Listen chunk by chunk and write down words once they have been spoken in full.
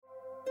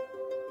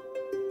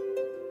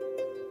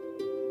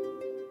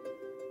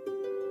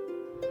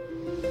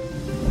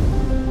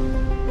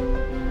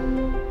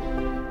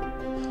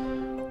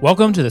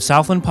Welcome to the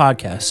Southland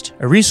Podcast,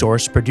 a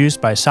resource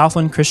produced by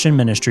Southland Christian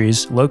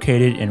Ministries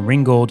located in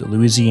Ringgold,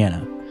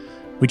 Louisiana.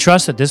 We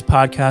trust that this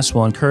podcast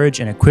will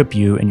encourage and equip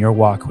you in your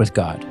walk with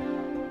God.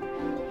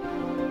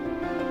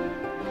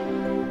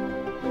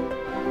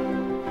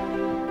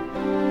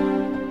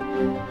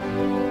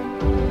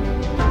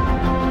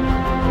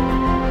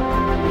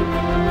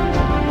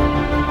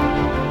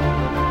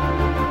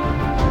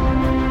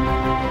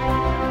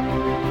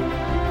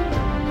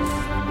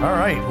 All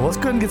right, well, let's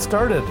go ahead and get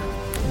started.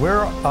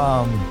 We're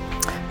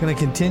going to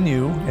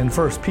continue in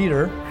 1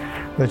 Peter,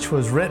 which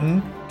was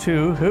written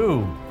to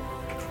who?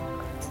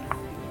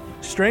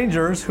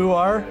 Strangers who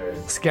are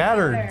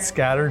scattered.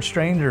 Scattered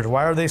strangers.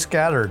 Why are they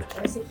scattered?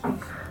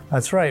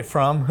 That's right.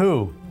 From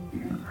who?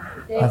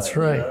 That's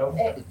right.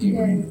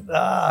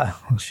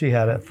 She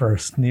had it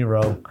first,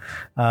 Nero.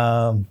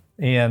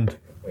 And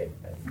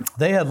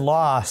they had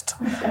lost.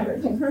 Were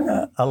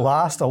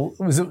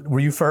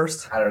you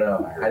first? I don't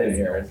know. I didn't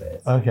hear her say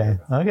it. Okay.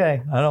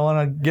 I don't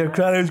want to give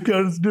credit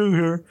as due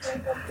here.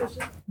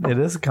 It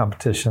is a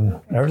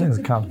competition. Everything's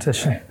a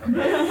competition.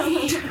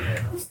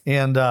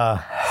 And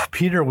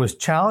Peter was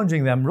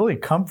challenging them, really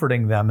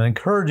comforting them and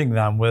encouraging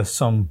them with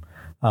some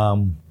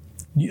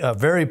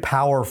very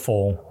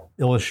powerful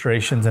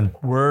illustrations and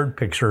word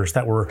pictures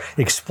that were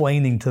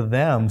explaining to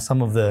them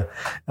some of the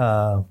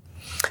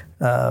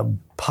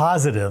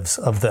positives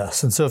of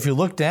this. And so if you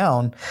look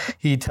down,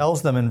 he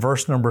tells them in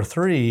verse number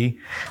 3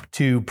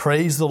 to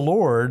praise the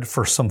Lord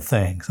for some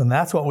things. And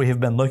that's what we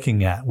have been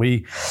looking at.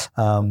 It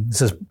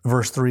says,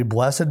 verse 3,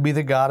 "Blessed be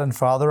the God and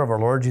Father of our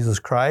Lord Jesus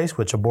Christ,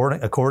 which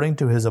according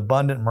to his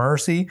abundant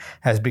mercy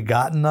has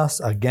begotten us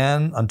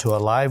again unto a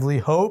lively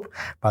hope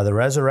by the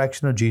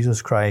resurrection of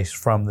Jesus Christ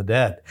from the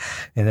dead."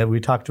 And then we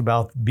talked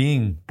about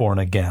being born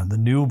again, the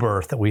new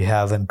birth that we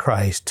have in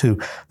Christ. To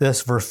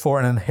this, verse 4,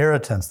 "An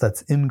inheritance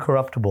that's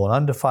incorruptible and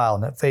undefiled,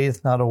 and that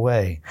fadeth not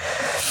away."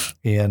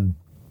 And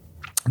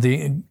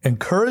the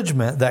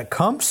encouragement that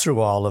comes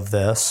through all of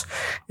this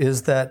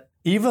is that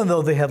even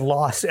though they had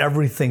lost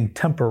everything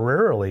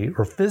temporarily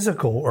or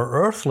physical or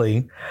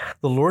earthly,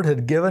 the Lord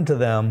had given to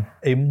them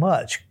a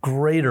much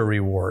greater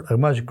reward, a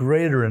much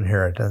greater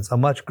inheritance, a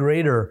much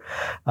greater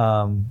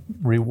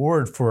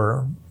reward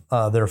for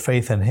their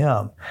faith in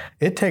Him.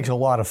 It takes a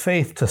lot of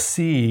faith to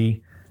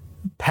see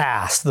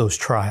past those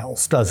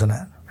trials, doesn't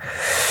it?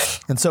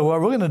 And so what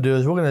we're going to do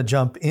is we're going to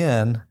jump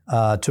in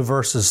to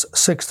verses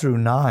 6 through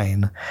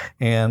 9,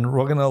 and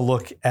we're going to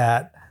look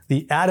at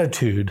the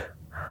attitude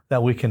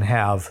that we can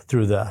have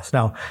through this.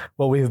 Now,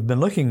 what we've been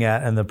looking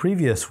at in the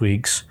previous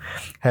weeks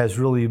has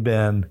really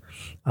been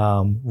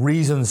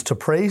reasons to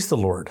praise the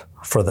Lord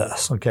for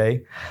this,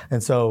 okay?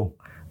 And so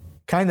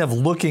kind of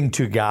looking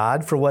to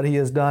God for what He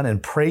has done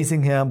and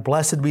praising Him.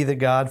 Blessed be the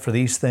God for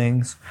these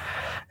things.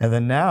 And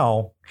then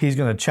now He's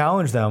going to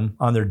challenge them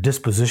on their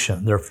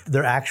disposition,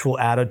 their actual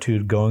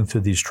attitude going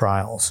through these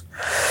trials.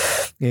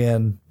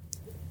 And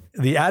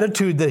the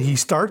attitude that he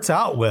starts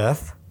out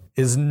with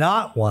is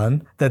not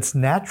one that's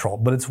natural,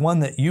 but it's one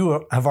that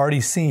you have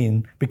already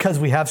seen because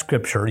we have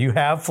Scripture. You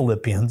have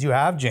Philippians, you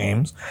have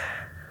James.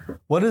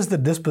 What is the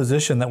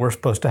disposition that we're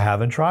supposed to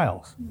have in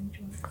trials?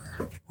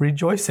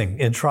 Rejoicing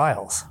in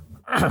trials,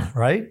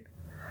 right?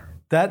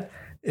 That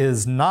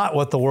is not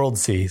what the world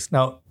sees.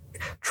 Now,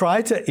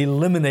 try to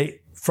eliminate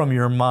from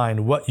your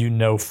mind what you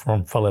know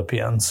from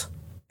Philippians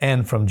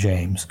and from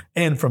James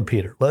and from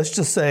Peter. Let's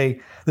just say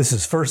this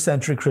is first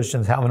century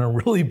Christians having a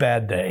really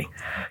bad day.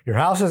 Your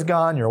house is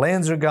gone, your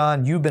lands are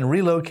gone, you've been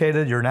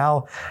relocated, you're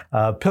now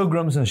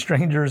pilgrims and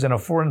strangers in a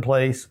foreign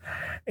place,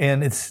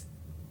 and it's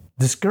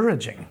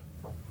discouraging.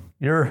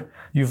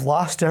 You've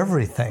lost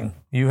everything.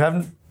 You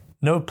haven't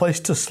no place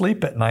to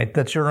sleep at night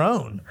that's your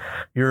own.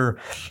 You're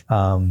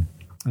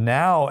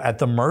now at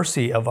the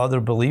mercy of other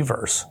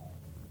believers.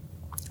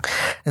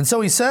 And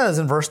so he says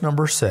in verse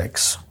number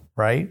 6,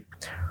 right?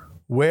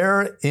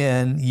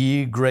 "Wherein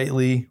ye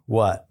greatly"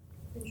 what?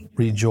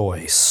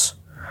 "Rejoice.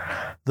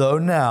 Though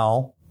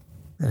now,"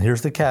 and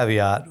here's the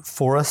caveat,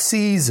 "for a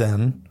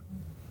season,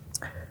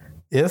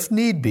 if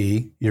need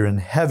be, you're in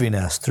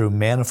heaviness through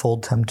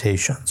manifold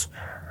temptations,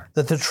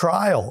 that the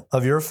trial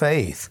of your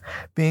faith,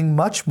 being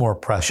much more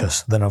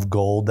precious than of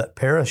gold that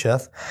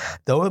perisheth,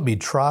 though it be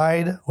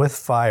tried with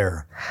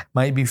fire,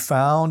 might be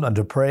found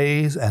unto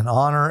praise and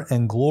honor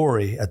and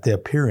glory at the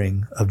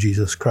appearing of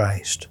Jesus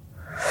Christ."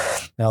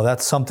 Now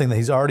that's something that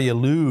he's already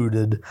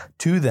alluded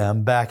to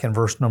them back in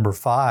verse number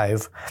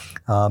 5,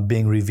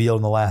 being revealed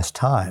in the last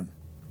time.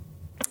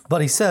 But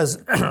he says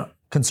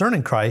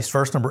concerning Christ,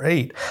 verse number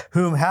 8,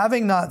 "Whom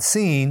having not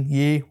seen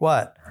ye"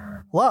 what?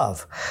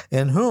 "Love,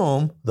 in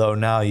whom, though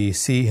now ye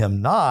see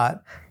Him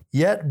not,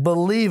 yet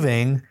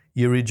believing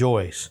ye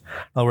rejoice."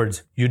 In other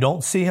words, you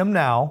don't see Him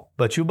now,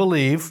 but you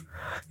believe.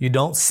 You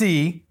don't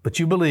see, but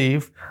you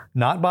believe.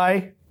 Not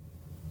by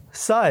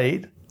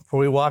sight, for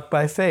we walk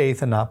by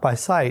faith and not by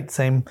sight.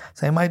 Same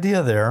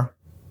idea there.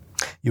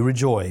 You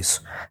rejoice.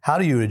 How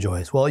do you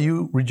rejoice? Well,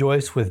 you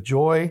rejoice with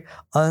joy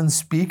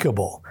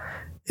unspeakable,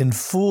 in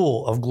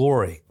full of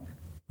glory,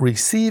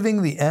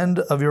 receiving the end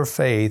of your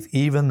faith,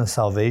 even the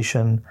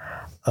salvation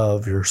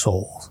of your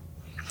souls.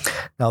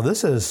 Now,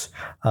 this is,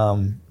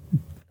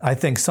 I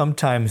think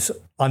sometimes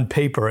on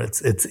paper,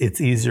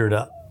 it's easier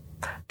to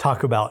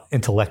talk about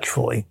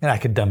intellectually and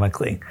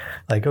academically.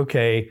 Like,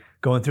 okay,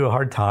 going through a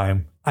hard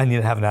time, I need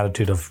to have an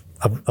attitude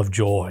of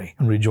joy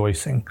and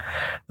rejoicing.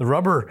 The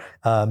rubber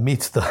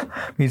meets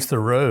the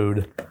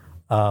road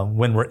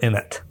when we're in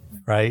it,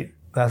 right?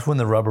 That's when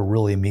the rubber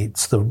really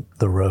meets the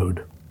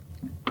road.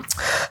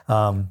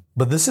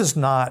 But this is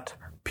not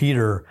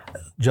Peter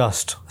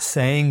just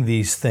saying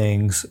these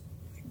things,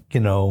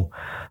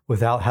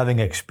 without having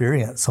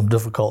experienced some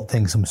difficult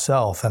things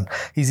himself. And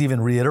he's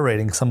even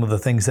reiterating some of the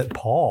things that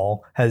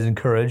Paul has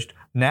encouraged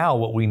now,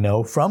 what we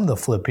know from the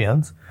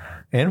Philippians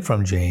and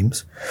from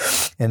James.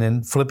 And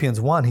in Philippians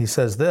 1, he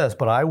says this,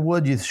 "But I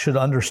would you should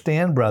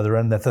understand,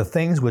 brethren, that the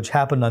things which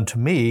happened unto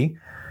me,"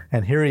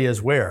 and here he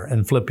is where?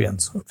 In Philippi.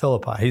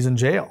 He's in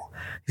jail.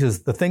 He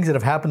says, "The things that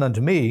have happened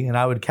unto me," and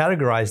I would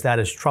categorize that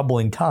as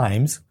troubling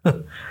times,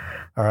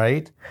 all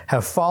right,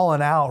 "have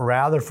fallen out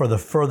rather for the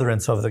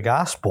furtherance of the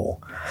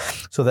gospel,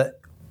 so that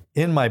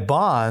in my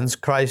bonds,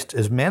 Christ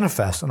is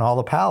manifest in all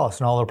the palace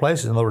and all the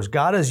places." In other words,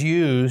 God has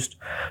used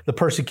the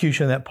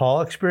persecution that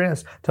Paul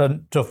experienced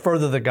to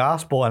further the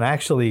gospel and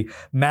actually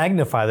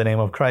magnify the name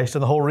of Christ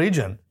in the whole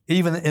region,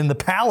 even in the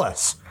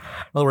palace.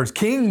 In other words,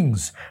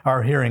 kings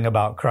are hearing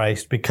about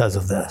Christ because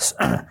of this.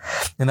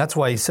 And that's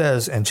why he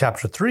says in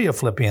chapter 3 of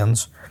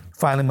Philippians,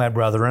 "Finally, my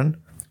brethren,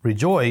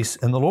 rejoice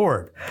in the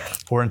Lord."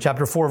 Or in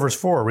chapter 4, verse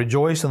 4,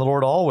 "Rejoice in the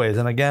Lord always."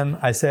 And again,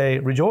 I say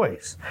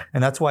rejoice.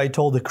 And that's why he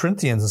told the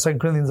Corinthians in 2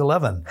 Corinthians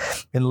 11,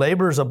 "In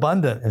labors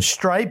abundant, in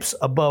stripes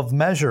above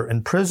measure,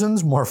 in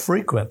prisons more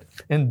frequent,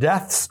 in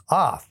deaths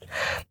oft."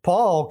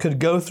 Paul could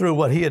go through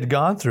what he had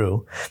gone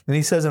through. And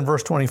he says in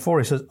verse 24,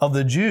 he says, "Of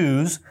the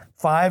Jews,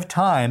 5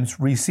 times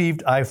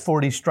received I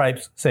 40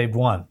 stripes, save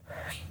one."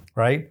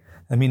 Right?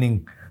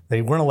 Meaning,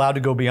 they weren't allowed to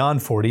go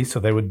beyond 40, so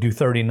they would do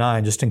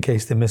 39 just in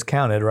case they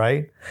miscounted,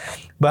 right?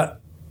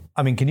 But,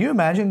 can you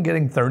imagine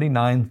getting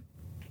 39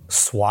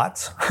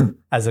 swats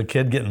as a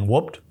kid getting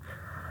whooped?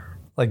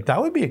 Like,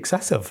 that would be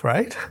excessive,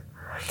 right?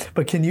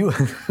 But can you,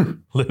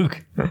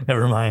 Luke,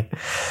 never mind.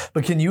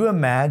 But can you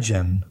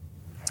imagine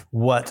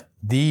what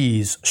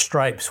these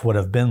stripes would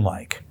have been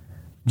like?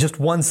 Just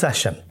one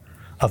session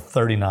of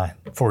 39,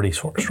 40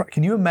 stripes.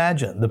 Can you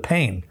imagine the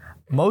pain?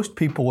 Most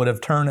people would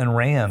have turned and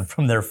ran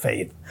from their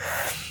faith.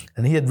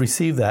 And he had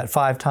received that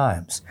 5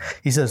 times.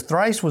 He says,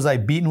 "Thrice was I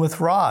beaten with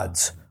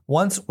rods.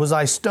 Once was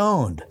I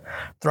stoned.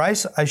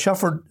 Thrice I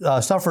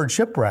suffered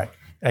shipwreck.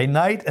 A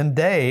night and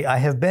day I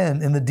have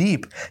been in the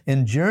deep,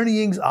 in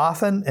journeyings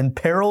often, in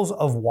perils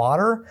of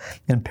water,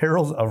 in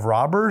perils of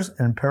robbers,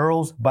 in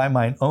perils by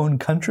mine own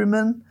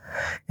countrymen,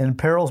 in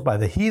perils by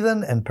the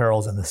heathen, in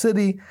perils in the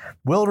city,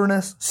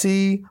 wilderness,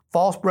 sea,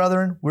 false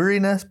brethren,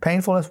 weariness,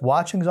 painfulness,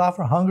 watchings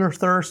often, hunger,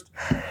 thirst,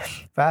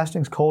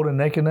 fastings, cold, and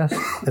nakedness."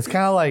 It's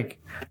kind of like,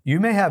 you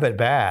may have it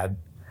bad.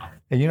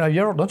 And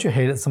don't you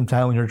hate it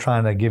sometimes when you're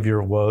trying to give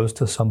your woes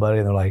to somebody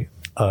and they're like,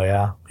 "Oh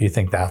yeah, you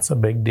think that's a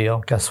big deal?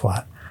 Guess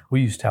what? We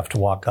used to have to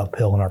walk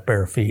uphill in our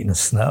bare feet in the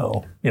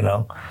snow,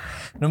 No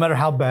matter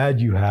how bad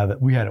you have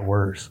it, we had it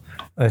worse."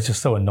 It's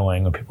just so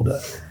annoying when people do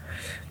it.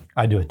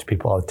 I do it to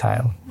people all the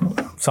time.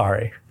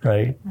 Sorry,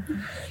 right?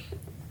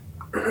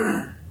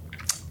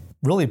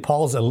 Really,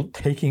 Paul's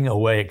taking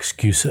away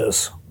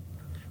excuses.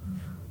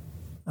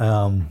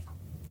 And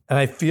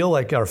I feel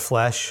like our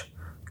flesh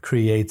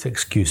creates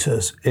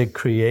excuses. It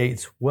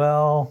creates,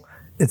 well,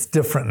 it's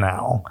different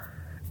now.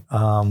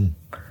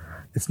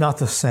 It's not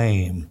the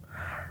same.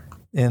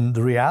 And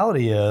the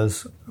reality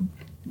is,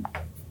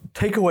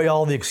 take away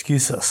all the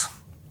excuses.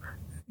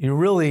 You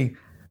really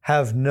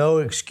have no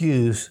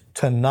excuse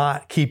to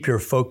not keep your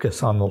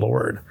focus on the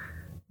Lord,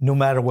 no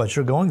matter what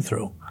you're going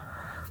through.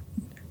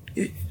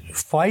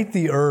 Fight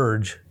the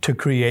urge to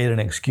create an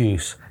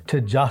excuse, to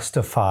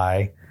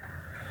justify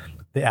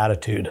the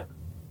attitude,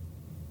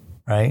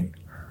 right?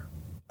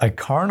 A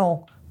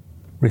carnal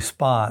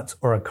response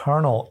or a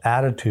carnal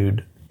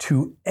attitude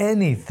to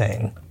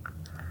anything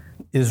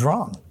is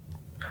wrong.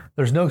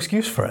 There's no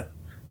excuse for it,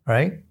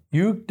 right?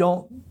 You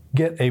don't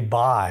get a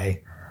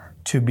buy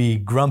to be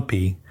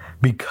grumpy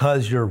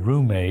because your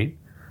roommate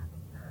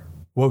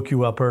woke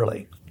you up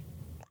early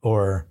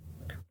or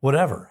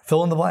whatever.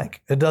 Fill in the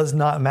blank. It does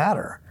not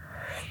matter,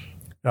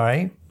 all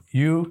right?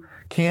 You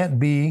can't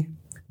be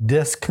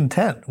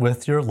discontent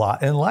with your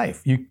lot in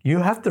life. You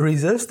have to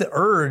resist the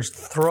urge to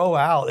throw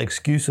out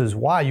excuses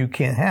why you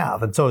can't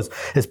have. And so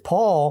as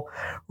Paul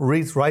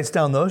writes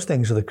down those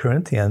things to the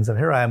Corinthians, and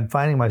here I am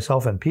finding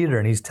myself in Peter,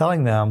 and he's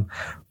telling them,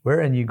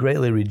 "Wherein you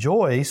greatly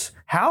rejoice."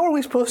 How are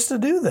we supposed to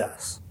do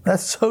this?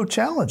 That's so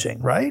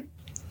challenging, right?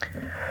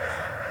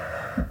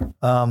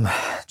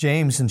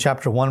 James in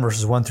chapter 1,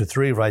 verses 1 through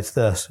 3 writes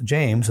this,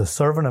 "James, a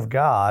servant of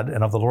God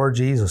and of the Lord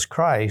Jesus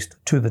Christ,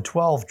 to the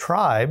 12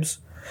 tribes,"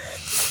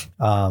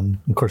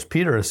 of course,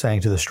 Peter is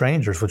saying to the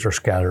strangers which are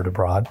scattered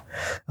abroad.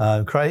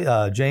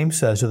 James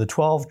says, "To the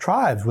 12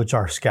 tribes which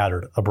are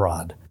scattered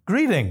abroad,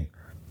 greeting.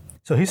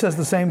 So he says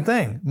the same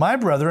thing. My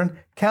brethren,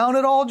 count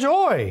it all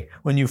joy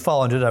when you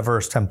fall into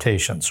diverse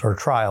temptations or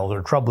trials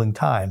or troubling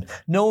times,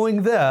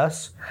 knowing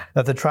this,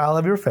 that the trial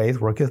of your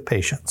faith worketh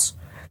patience.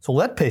 So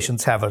let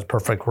patience have its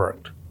perfect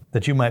work,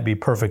 that you might be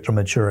perfect or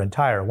mature,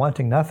 entire,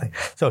 wanting nothing.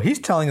 So he's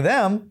telling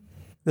them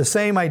the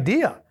same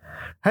idea.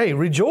 Hey,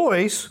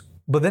 rejoice,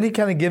 but then he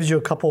kind of gives you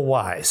a couple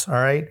whys, all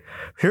right?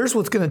 Here's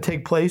what's going to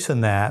take place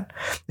in that,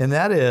 and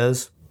that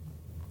is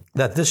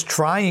that this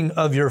trying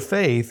of your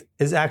faith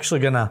is actually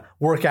going to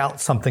work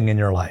out something in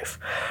your life.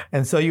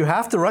 And so you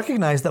have to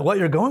recognize that what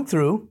you're going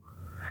through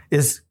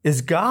is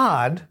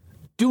God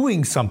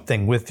doing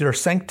something with your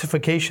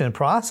sanctification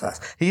process.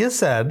 He has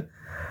said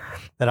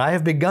that I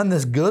have begun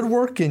this good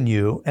work in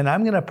you, and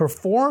I'm going to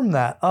perform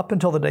that up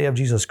until the day of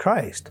Jesus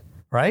Christ,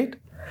 right?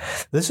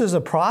 This is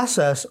a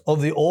process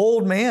of the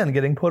old man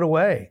getting put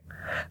away.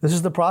 This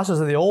is the process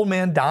of the old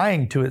man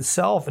dying to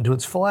itself and to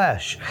its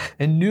flesh,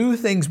 and new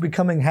things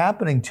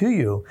happening to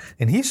you.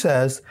 And he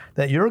says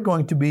that you're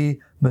going to be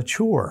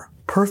mature,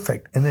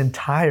 perfect, and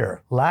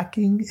entire,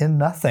 lacking in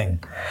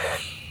nothing.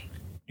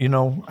 You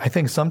know, I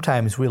think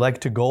sometimes we like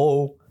to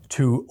go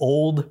to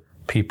old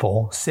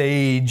people,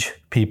 sage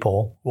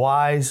people,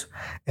 wise,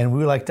 and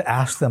we like to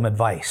ask them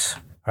advice,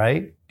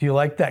 right? Do you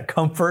like that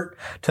comfort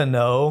to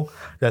know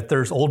that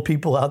there's old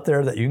people out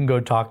there that you can go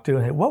talk to?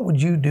 Hey, what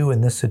would you do in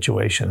this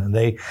situation? And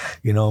they,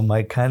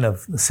 might kind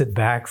of sit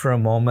back for a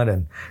moment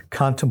and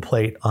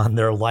contemplate on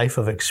their life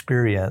of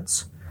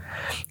experience.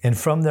 And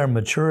from their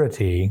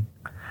maturity,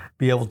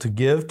 be able to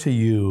give to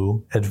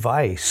you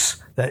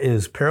advice that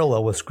is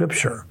parallel with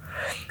Scripture.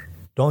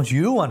 Don't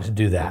you want to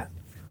do that?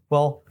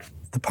 Well,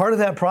 the part of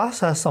that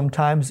process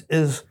sometimes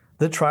is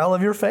the trial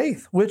of your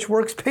faith, which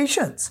works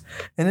patience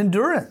and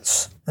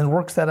endurance and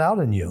works that out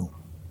in you.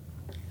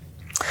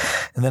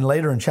 And then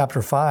later in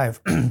chapter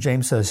 5,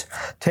 James says,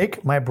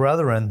 take my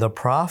brethren, the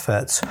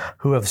prophets,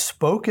 who have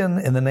spoken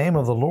in the name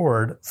of the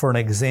Lord for an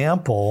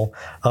example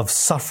of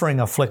suffering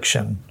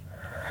affliction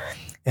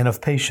and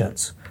of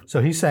patience.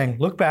 So he's saying,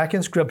 look back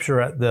in Scripture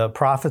at the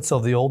prophets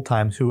of the old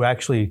times who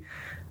actually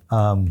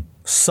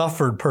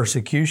suffered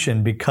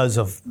persecution because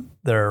of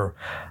their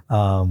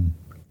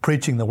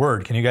preaching the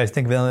word. Can you guys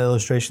think of any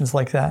illustrations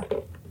like that?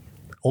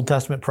 Old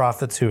Testament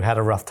prophets who had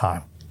a rough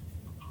time.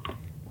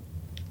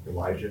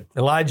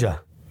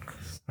 Elijah,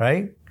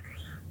 right?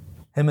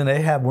 Him and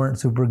Ahab weren't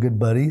super good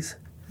buddies.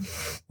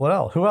 What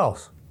else? Who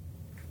else?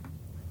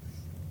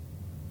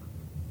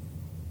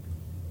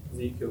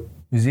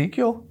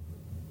 Ezekiel?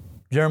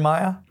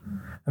 Jeremiah?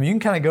 I mean, you can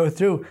kind of go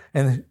through,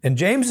 and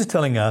James is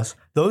telling us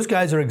those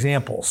guys are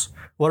examples.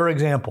 What are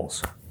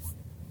examples?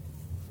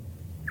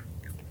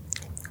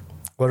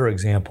 What are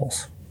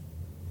examples?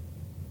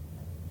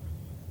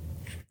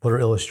 What are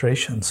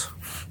illustrations?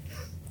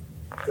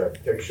 The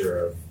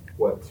picture of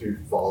what to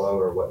follow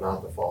or what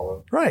not to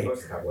follow. Right.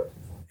 Most have what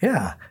to follow.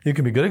 Yeah. You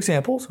can be good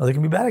examples or they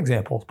can be bad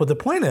examples. But the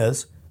point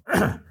is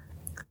that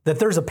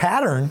there's a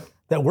pattern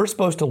that we're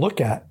supposed to look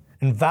at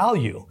and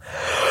value.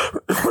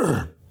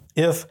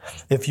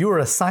 If you were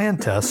a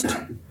scientist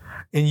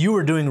and you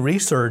were doing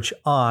research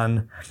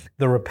on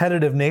the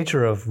repetitive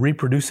nature of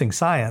reproducing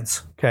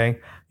science, okay,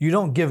 you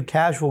don't give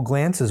casual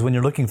glances when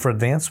you're looking for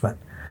advancement.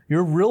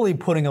 You're really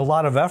putting a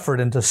lot of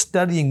effort into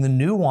studying the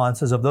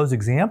nuances of those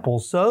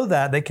examples so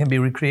that they can be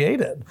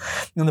recreated.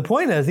 And the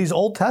point is, these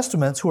Old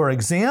Testaments who are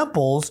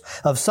examples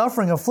of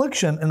suffering,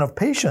 affliction, and of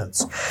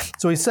patience.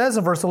 So he says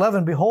in verse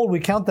 11, behold,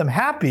 we count them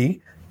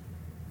happy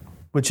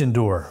which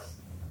endure.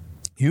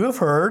 You have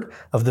heard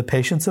of the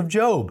patience of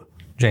Job,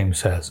 James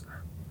says.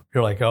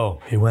 You're like,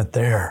 oh, he went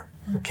there.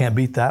 Can't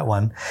beat that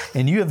one.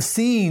 And you have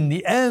seen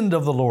the end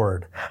of the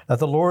Lord, that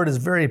the Lord is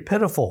very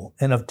pitiful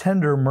and of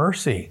tender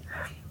mercy.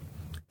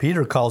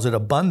 Peter calls it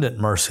abundant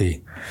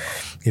mercy,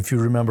 if you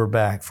remember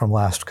back from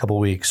last couple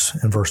weeks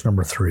in verse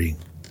number 3.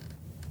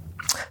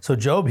 So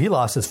Job, he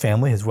lost his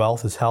family, his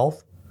wealth, his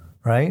health,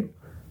 right?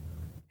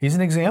 He's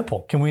an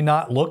example. Can we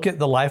not look at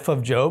the life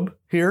of Job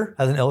here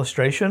as an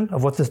illustration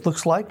of what this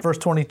looks like? Verse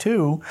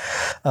 22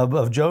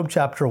 of Job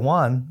chapter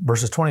 1,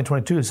 verses 20 and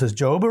 22, it says,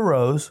 Job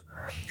arose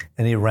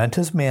and he rent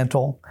his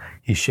mantle,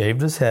 he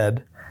shaved his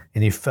head,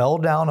 and he fell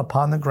down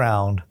upon the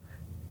ground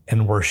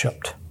and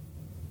worshiped.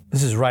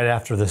 This is right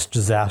after this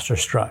disaster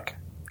struck.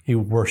 He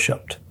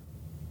worshiped.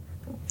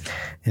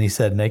 And he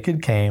said,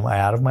 naked came I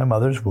out of my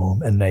mother's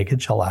womb, and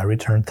naked shall I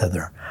return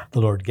thither.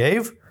 The Lord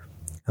gave,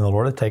 and the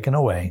Lord hath taken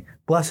away.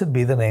 Blessed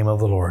be the name of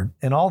the Lord.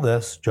 In all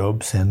this,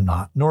 Job sinned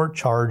not, nor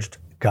charged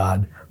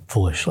God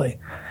foolishly.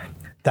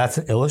 That's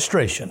an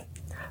illustration.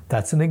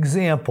 That's an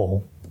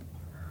example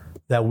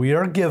that we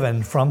are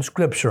given from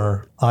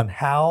Scripture on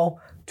how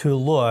to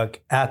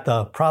look at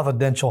the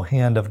providential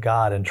hand of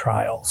God in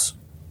trials,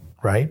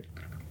 right?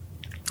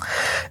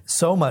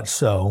 So much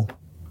so,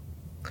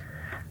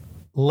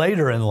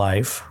 later in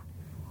life,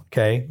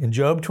 okay, in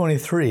Job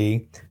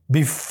 23,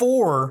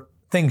 before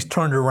things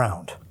turned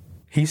around,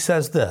 he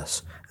says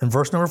this in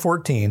verse number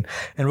 14,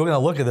 and we're going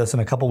to look at this in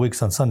a couple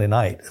weeks on Sunday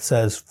night. It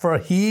says, for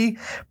he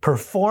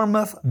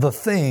performeth the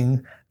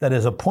thing that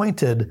is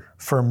appointed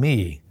for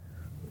me,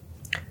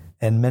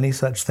 and many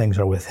such things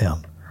are with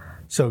him.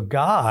 So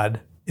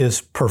God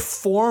is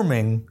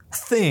performing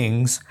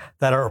things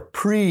that are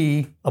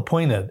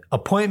pre-appointed.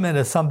 Appointment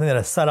is something that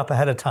is set up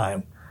ahead of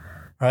time,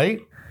 right?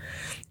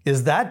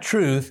 Is that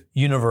truth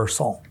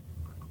universal?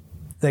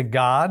 That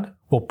God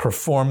will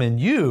perform in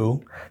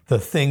you the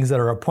things that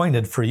are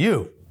appointed for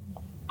you,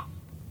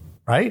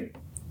 right?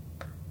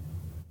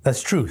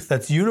 That's truth.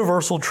 That's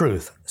universal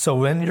truth. So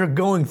when you're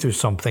going through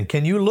something,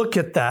 can you look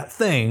at that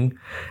thing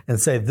and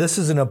say, this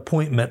is an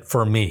appointment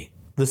for me?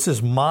 This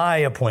is my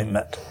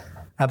appointment.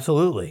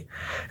 Absolutely.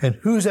 And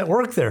who's at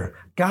work there?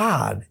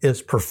 God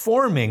is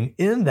performing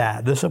in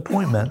this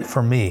appointment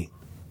for me,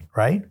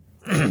 right?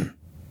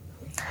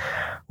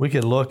 We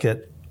could look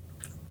at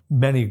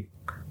many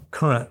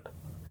current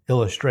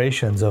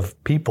illustrations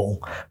of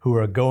people who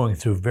are going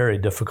through very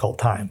difficult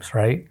times,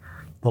 right?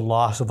 The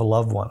loss of a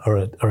loved one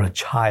or a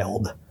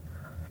child,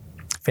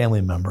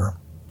 family member.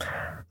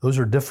 Those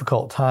are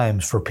difficult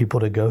times for people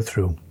to go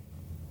through.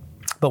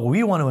 But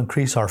we want to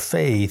increase our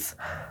faith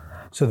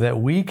so that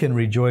we can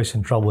rejoice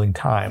in troubling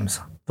times.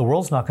 The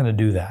world's not going to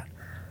do that.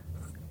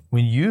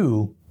 When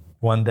you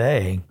one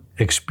day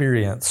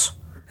experience,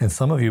 and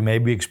some of you may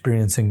be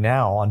experiencing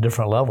now on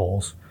different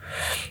levels,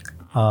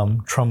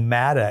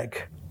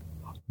 traumatic,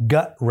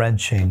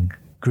 gut-wrenching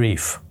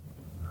grief.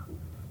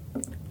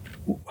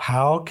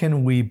 How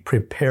can we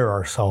prepare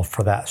ourselves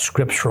for that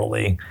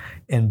scripturally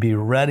and be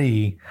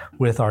ready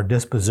with our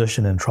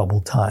disposition in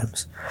troubled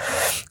times?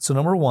 So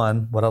number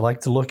one, what I'd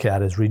like to look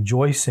at is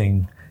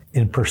rejoicing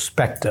in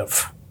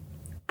perspective.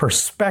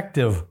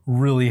 Perspective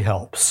really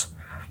helps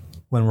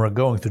when we're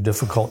going through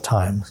difficult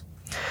times.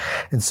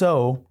 And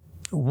so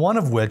one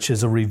of which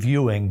is a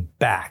reviewing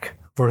back,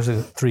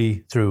 verses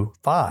 3 through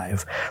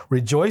 5.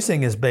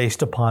 Rejoicing is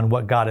based upon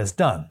what God has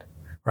done,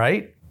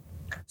 right?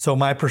 So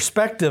my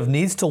perspective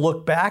needs to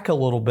look back a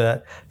little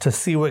bit to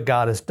see what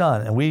God has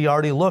done. And we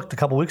already looked a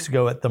couple weeks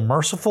ago at the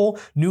merciful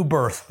new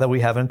birth that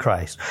we have in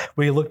Christ.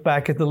 We look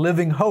back at the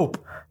living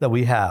hope that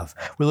we have.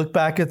 We look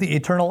back at the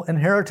eternal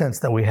inheritance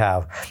that we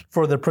have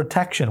for the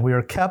protection. We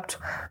are kept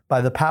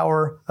by the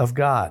power of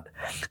God.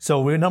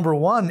 So we're number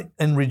one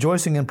in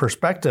rejoicing in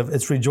perspective.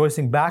 It's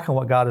rejoicing back on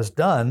what God has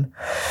done.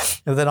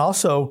 And then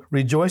also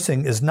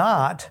rejoicing is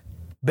not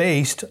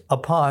based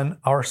upon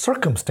our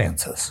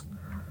circumstances.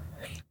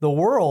 The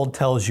world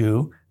tells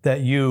you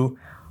that you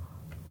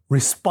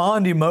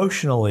respond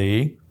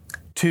emotionally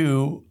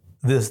to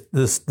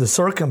the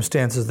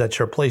circumstances that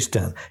you're placed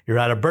in. You're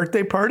at a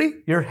birthday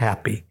party, you're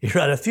happy. You're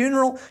at a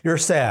funeral, you're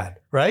sad,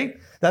 right?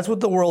 That's what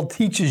the world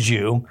teaches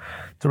you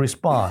to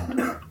respond.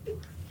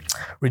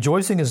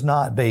 Rejoicing is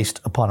not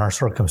based upon our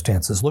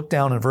circumstances. Look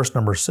down in verse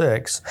number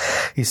 6.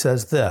 He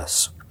says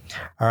this,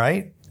 all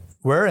right?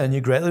 Wherein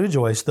you greatly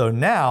rejoice, though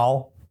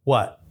now,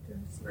 what?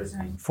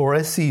 For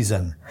a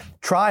season.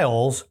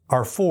 Trials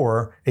are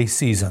for a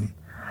season.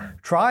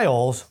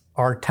 Trials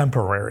are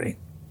temporary.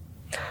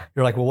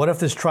 You're like, well, what if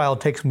this trial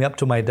takes me up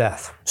to my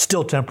death?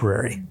 Still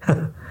temporary.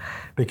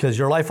 Because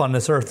your life on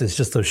this earth is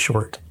just so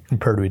short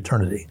compared to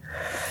eternity.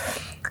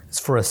 It's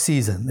for a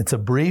season. It's a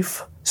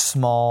brief,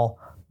 small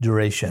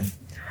duration.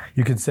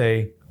 You could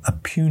say a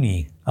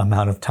puny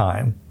amount of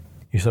time.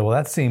 You say, well,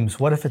 that seems,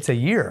 what if it's a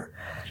year?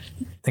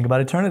 Think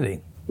about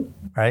eternity,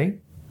 right?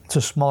 It's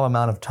a small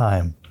amount of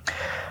time.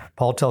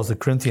 Paul tells the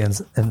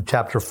Corinthians in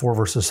chapter 4,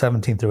 verses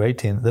 17 through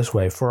 18 this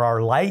way, for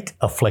our light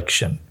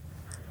affliction,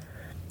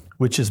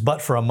 which is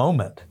but for a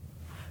moment.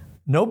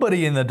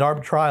 Nobody in the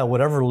dark trial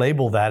would ever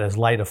label that as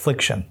light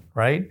affliction,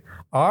 right?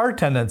 Our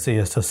tendency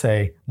is to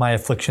say, my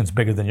affliction's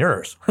bigger than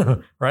yours,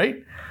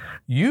 right?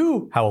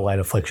 You have a light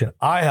affliction.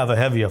 I have a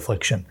heavy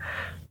affliction.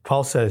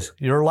 Paul says,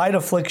 your light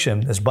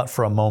affliction is but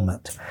for a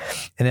moment,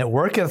 and it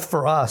worketh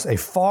for us a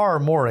far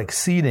more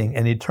exceeding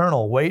and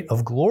eternal weight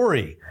of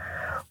glory,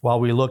 while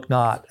we look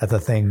not at the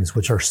things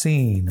which are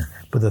seen,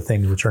 but the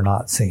things which are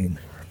not seen.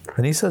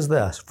 And he says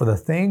this, for the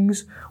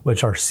things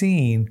which are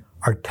seen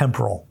are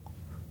temporal,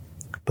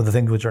 but the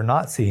things which are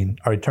not seen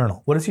are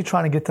eternal. What is he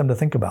trying to get them to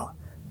think about?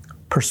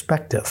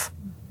 Perspective,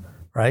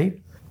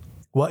 right?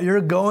 What you're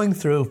going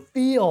through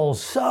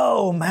feels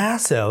so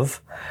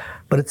massive,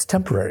 but it's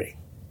temporary.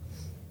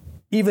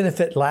 Even if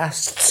it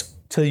lasts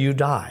till you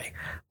die.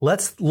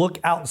 Let's look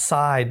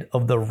outside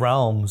of the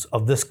realms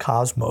of this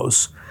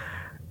cosmos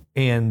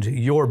and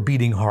your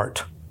beating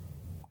heart,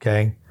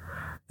 okay?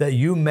 That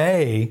you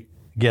may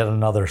get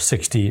another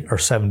 60 or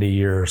 70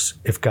 years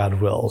if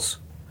God wills.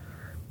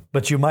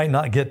 But you might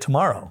not get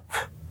tomorrow,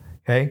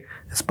 okay?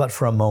 It's but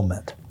for a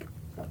moment.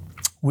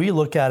 We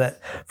look at it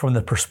from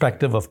the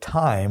perspective of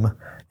time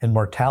and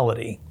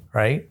mortality,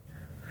 right?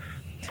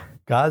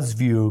 God's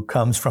view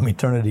comes from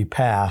eternity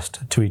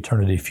past to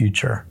eternity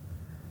future.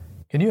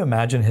 Can you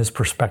imagine his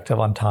perspective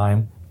on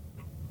time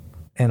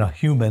and a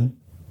human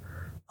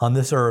on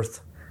this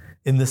earth,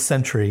 in this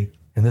century,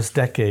 in this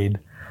decade,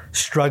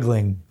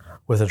 struggling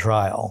with a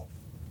trial?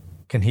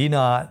 Can he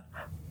not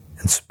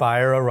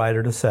inspire a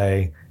writer to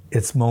say,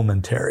 it's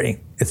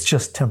momentary, it's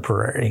just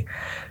temporary,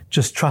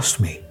 just trust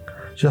me,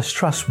 just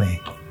trust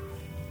me?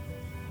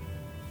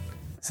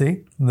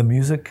 See, the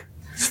music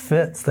is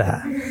fits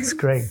that. It's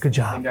great. Good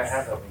job. I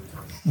have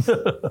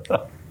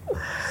that.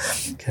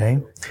 Okay.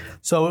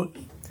 So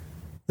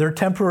they're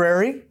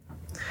temporary.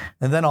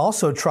 And then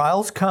also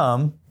trials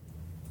come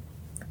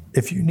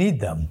if you need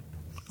them.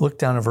 Look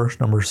down at verse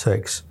number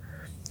 6.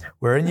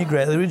 Wherein you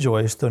greatly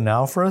rejoice, though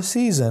now for a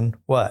season,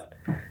 what?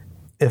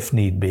 If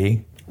need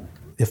be,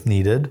 if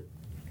needed,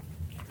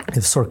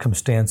 if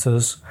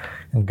circumstances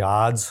and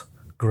God's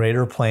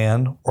greater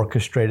plan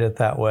orchestrate it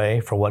that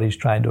way for what he's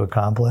trying to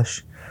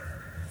accomplish.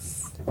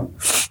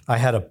 I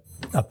had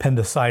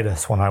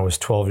appendicitis when I was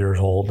 12 years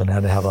old and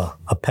had to have an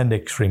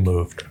appendix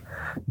removed.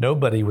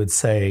 Nobody would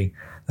say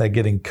that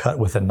getting cut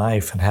with a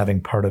knife and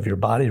having part of your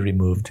body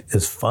removed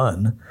is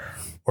fun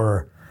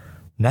or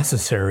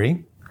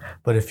necessary.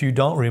 But if you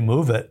don't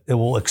remove it, it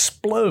will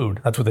explode.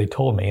 That's what they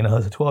told me.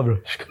 As a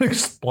 12-year-old, it's going to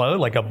explode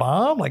like a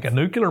bomb, like a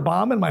nuclear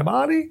bomb in my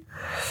body.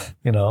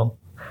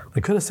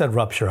 They could have said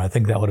rupture. I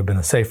think that would have been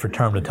a safer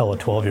term to tell a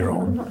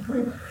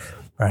 12-year-old,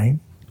 right?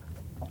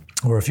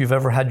 Or if you've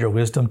ever had your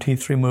wisdom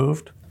teeth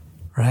removed,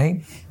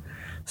 right?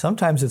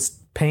 Sometimes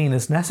pain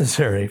is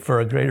necessary for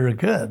a greater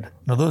good.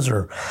 Now, those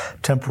are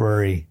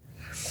temporary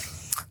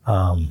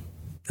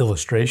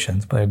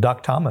illustrations. But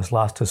Doc Thomas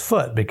lost his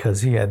foot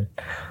because he had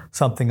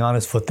something on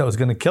his foot that was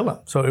going to kill him.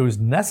 So it was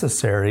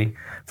necessary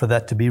for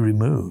that to be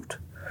removed.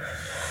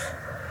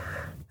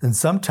 And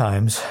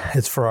sometimes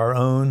it's for our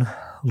own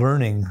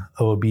learning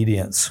of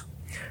obedience.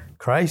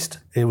 Christ,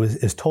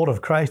 is told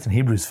of Christ in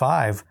Hebrews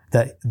 5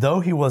 that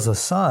though he was a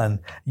son,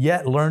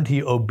 yet learned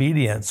he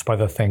obedience by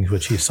the things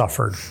which he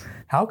suffered.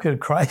 How could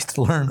Christ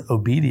learn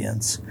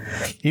obedience?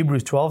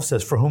 Hebrews 12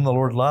 says, for whom the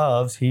Lord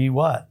loves, he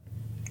what?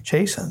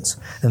 Chastens,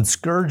 and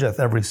scourgeth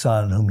every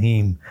son whom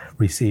he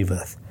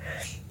receiveth.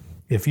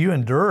 If you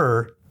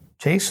endure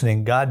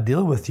chastening, God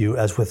deal with you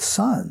as with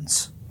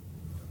sons.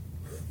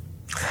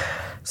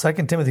 2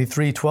 Timothy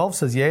 3:12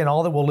 says, yea, and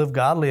all that will live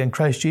godly in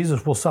Christ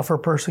Jesus will suffer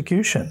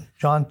persecution.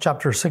 John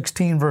chapter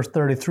 16, verse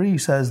 33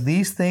 says,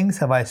 these things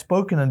have I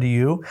spoken unto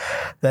you,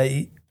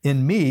 that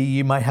in me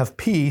you might have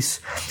peace.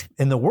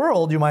 In the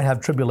world you might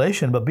have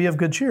tribulation, but be of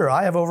good cheer.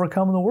 I have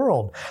overcome the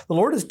world. The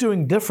Lord is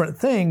doing different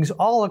things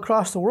all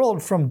across the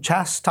world, from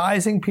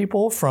chastising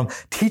people, from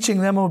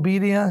teaching them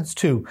obedience,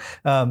 to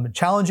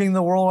challenging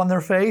the world on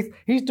their faith.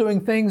 He's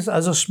doing things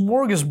as a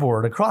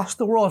smorgasbord across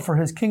the world for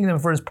his kingdom,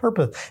 for his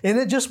purpose. And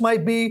it just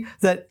might be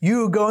that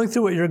you going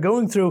through what you're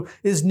going through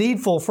is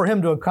needful for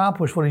him to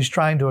accomplish what he's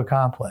trying to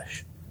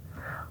accomplish.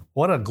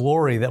 What a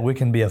glory that we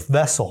can be a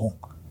vessel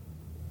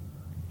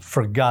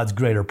for God's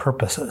greater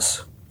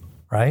purposes,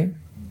 right?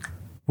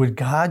 Would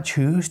God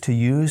choose to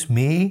use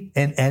me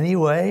in any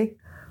way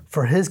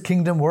for his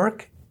kingdom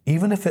work,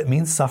 even if it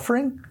means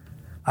suffering?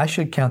 I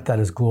should count that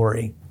as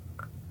glory.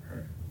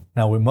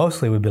 Now, we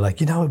mostly would be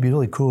like, it would be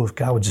really cool if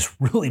God would just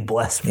really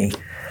bless me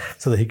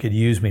so that he could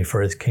use me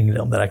for his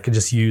kingdom, that I could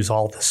just use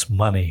all this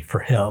money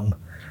for him.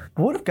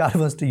 But what if God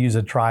wants to use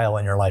a trial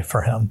in your life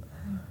for him?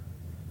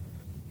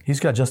 He's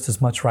got just as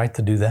much right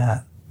to do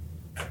that.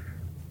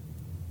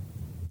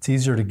 It's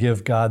easier to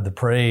give God the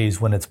praise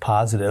when it's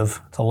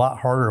positive. It's a lot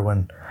harder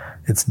when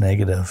it's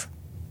negative.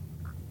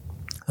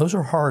 Those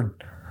are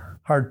hard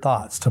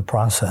thoughts to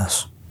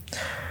process.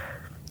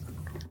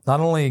 Not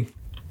only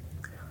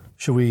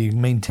should we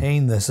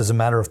maintain this as a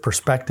matter of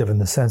perspective in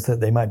the sense that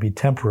they might be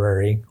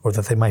temporary or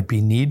that they might be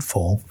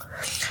needful,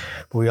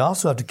 but we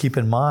also have to keep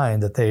in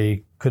mind that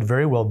they could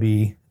very well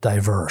be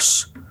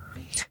diverse.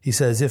 He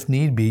says, if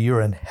need be,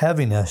 you're in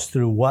heaviness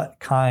through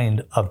what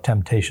kind of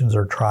temptations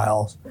or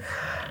trials?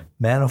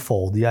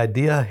 Manifold. The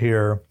idea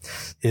here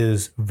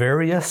is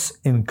various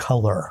in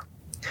color.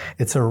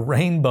 It's a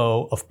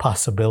rainbow of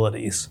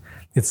possibilities.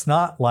 It's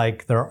not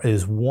like there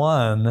is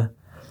one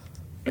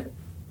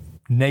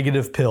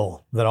negative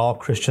pill that all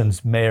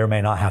Christians may or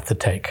may not have to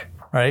take,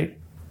 right?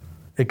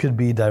 It could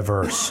be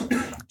diverse.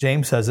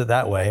 James says it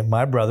that way.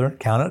 My brethren,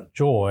 count it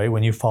joy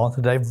when you fall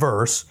into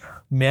diverse,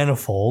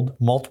 manifold,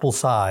 multiple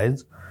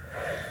sides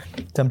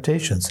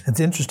temptations.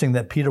 It's interesting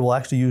that Peter will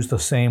actually use the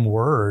same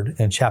word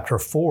in chapter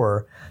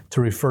 4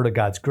 to refer to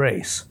God's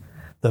grace,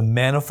 the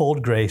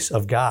manifold grace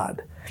of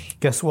God.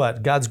 Guess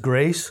what? God's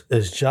grace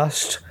is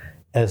just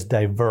as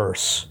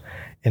diverse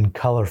and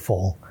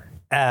colorful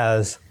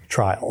as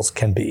trials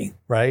can be,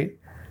 right?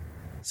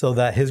 So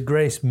that his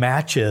grace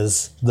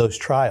matches those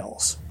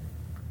trials,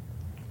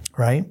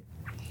 right?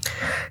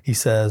 He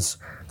says,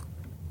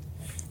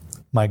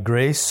 my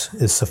grace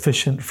is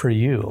sufficient for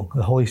you.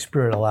 The Holy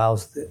Spirit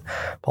allows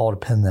Paul to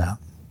pen that.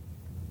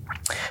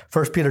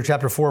 1 Peter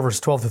chapter 4, verse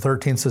 12 to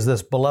 13 says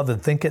this,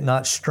 beloved, think it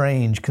not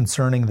strange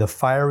concerning the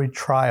fiery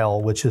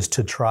trial which is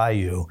to try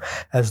you,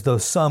 as though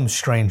some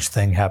strange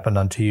thing happened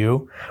unto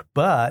you,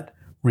 but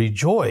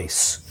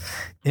rejoice,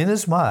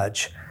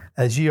 inasmuch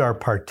as ye are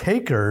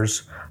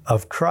partakers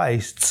of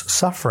Christ's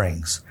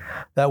sufferings,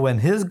 that when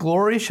his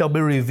glory shall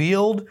be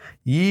revealed,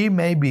 ye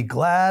may be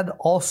glad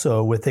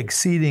also with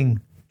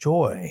exceeding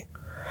joy.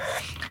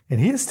 And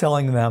he is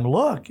telling them,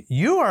 look,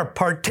 you are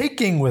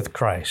partaking with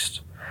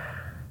Christ.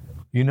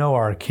 You know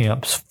our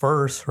camp's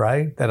verse,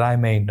 right? That I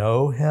may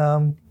know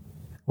him.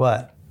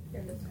 What?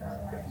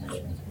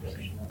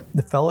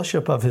 The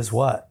fellowship of his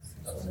what?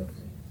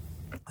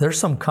 There's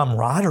some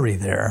camaraderie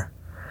there.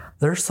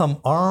 There's some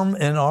arm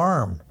in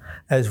arm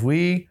as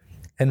we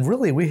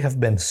have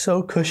been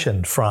so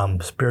cushioned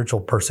from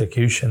spiritual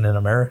persecution in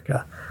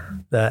America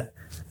that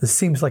this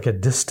seems like a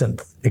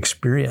distant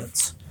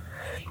experience.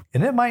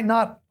 And it might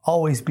not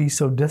always be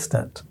so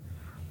distant,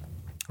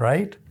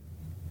 right?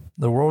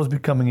 The world is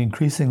becoming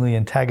increasingly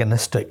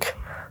antagonistic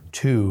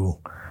to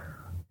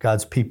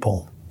God's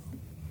people.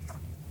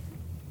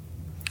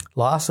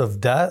 Loss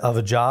of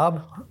a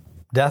job,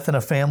 death in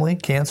a family,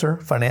 cancer,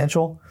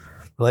 financial,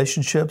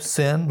 relationships,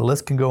 sin, the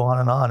list can go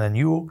on. And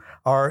you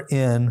are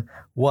in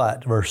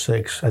what? Verse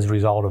 6, as a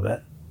result of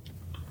it?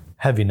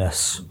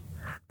 Heaviness.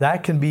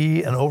 That can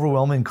be an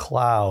overwhelming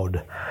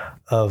cloud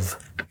of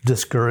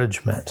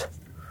discouragement.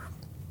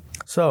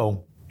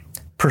 So,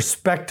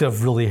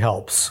 perspective really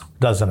helps,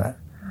 doesn't it?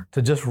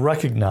 To just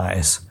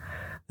recognize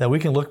that we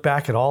can look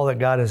back at all that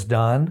God has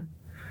done,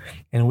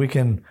 and we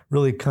can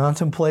really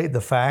contemplate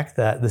the fact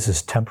that this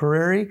is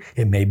temporary,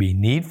 it may be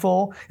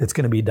needful, it's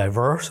going to be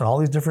diverse and all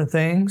these different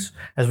things.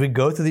 As we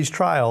go through these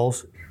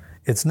trials,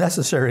 it's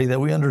necessary that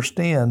we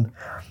understand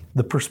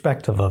the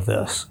perspective of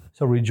this.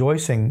 So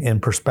rejoicing in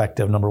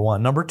perspective, number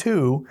one. Number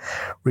two,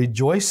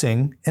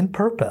 rejoicing in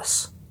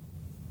purpose.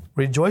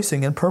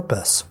 Rejoicing in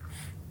purpose.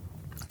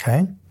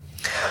 Okay?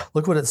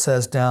 Look what it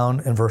says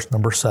down in verse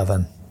number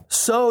 7.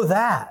 So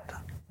that,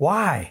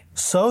 why?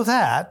 So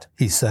that,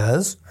 he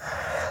says,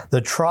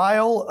 the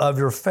trial of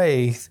your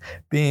faith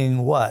being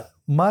what?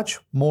 Much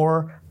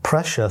more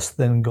precious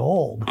than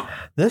gold.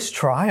 This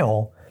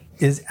trial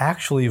is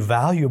actually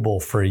valuable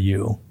for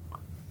you.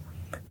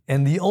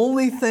 And the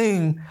only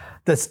thing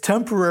that's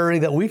temporary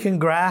that we can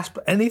grasp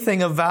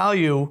anything of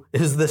value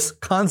is this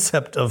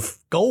concept of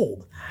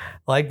gold.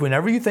 Like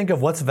whenever you think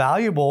of what's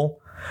valuable,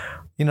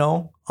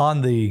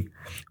 on the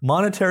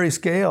monetary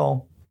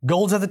scale,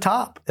 gold's at the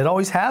top. It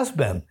always has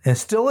been and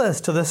still is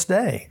to this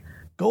day.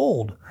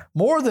 Gold,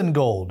 more than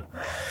gold.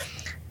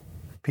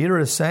 Peter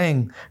is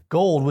saying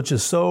gold, which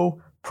is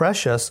so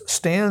precious,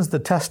 stands the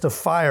test of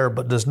fire,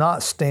 but does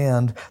not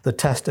stand the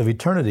test of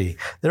eternity.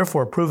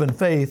 Therefore, proven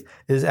faith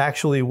is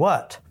actually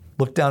what?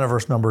 Look down at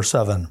verse number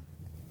 7.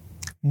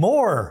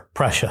 More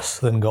precious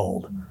than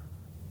gold.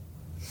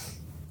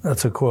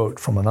 That's a quote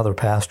from another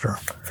pastor.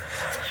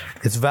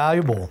 It's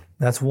valuable.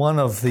 That's one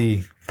of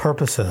the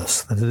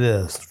purposes that it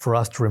is for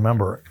us to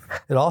remember.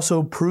 It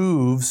also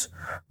proves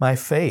my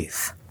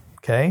faith.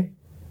 Okay?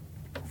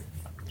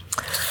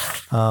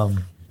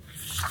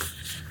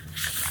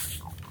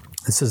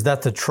 It says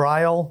that the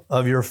trial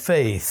of your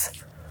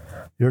faith,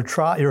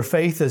 your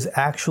faith is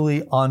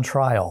actually on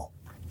trial.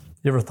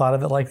 You ever thought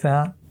of it like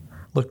that?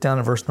 Look down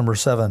at verse number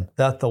 7.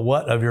 That the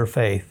what of your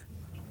faith?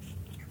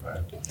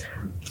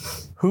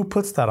 Who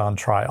puts that on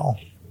trial?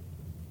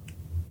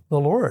 The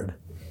Lord.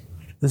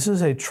 This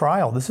is a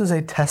trial. This is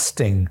a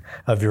testing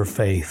of your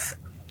faith.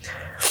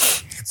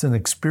 It's an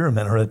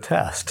experiment or a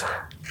test.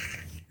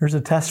 Here's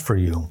a test for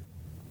you.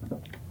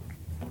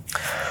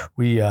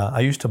 I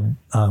used to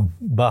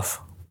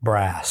buff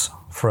brass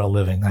for a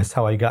living. That's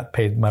how I got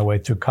paid my way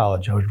through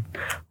college. I would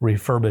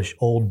refurbish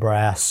old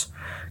brass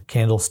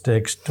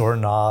candlesticks,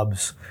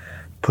 doorknobs,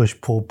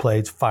 push-pull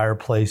plates,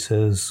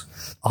 fireplaces,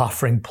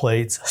 offering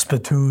plates,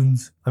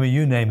 spittoons. I mean,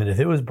 you name it. If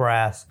it was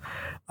brass,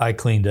 I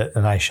cleaned it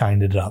and I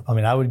shined it up. I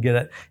mean, I would get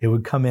it. It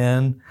would come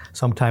in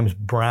sometimes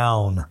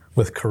brown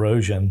with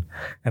corrosion,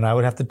 and I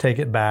would have to take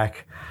it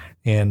back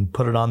and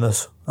put it on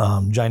this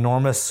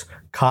ginormous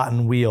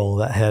cotton wheel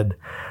that had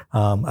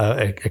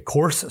a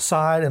coarse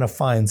side and a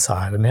fine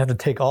side. And I had to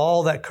take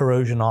all that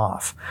corrosion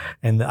off.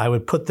 And I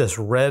would put this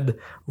red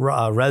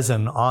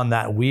resin on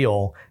that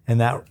wheel,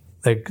 and that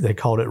they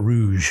called it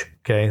rouge.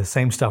 Okay, the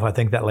same stuff I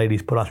think that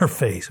lady's put on her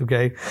face.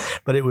 Okay,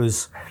 but it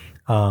was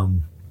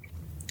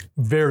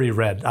very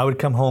red. I would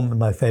come home and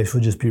my face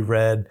would just be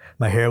red.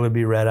 My hair would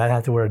be red. I'd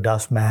have to wear a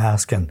dust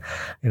mask. And,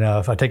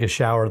 if I take a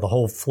shower, the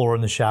whole floor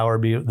in the shower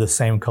would be the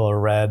same color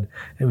red.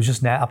 It was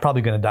just, I'm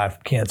probably going to die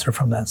from cancer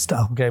from that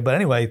stuff. Okay. But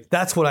anyway,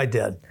 that's what I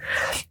did.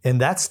 And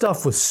that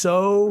stuff was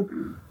so,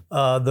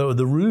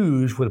 the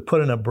rouge would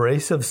put an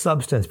abrasive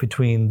substance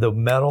between the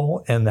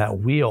metal and that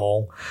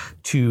wheel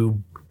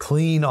to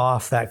clean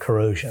off that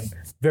corrosion.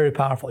 Very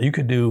powerful. You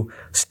could do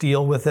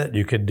steel with it.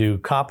 You could do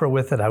copper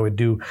with it. I would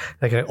do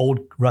like an old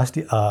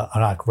rusty,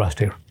 not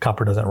rusty,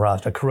 copper doesn't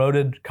rust, a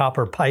corroded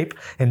copper pipe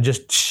and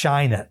just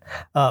shine it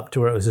up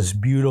to where it was this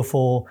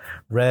beautiful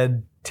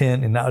red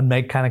tint, and that would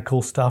make kind of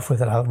cool stuff with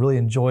it. I really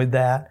enjoyed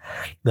that.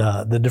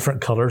 The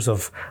different colors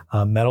of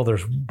metal.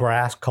 There's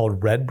brass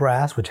called red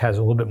brass, which has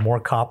a little bit more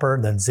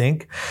copper than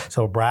zinc.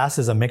 So brass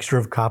is a mixture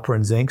of copper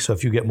and zinc. So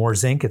if you get more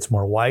zinc, it's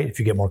more white. If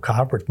you get more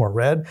copper, it's more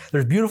red.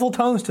 There's beautiful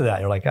tones to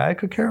that. You're like, I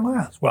could care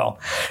less. Well,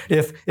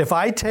 if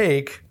I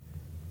take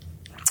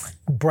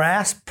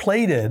brass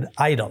plated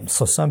items,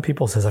 so some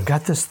people says, I've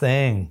got this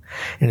thing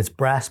and it's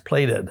brass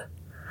plated.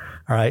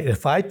 All right,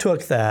 if I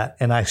took that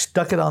and I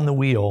stuck it on the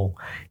wheel,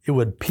 it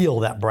would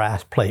peel that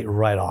brass plate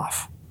right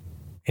off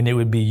and it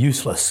would be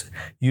useless.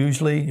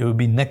 Usually it would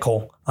be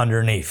nickel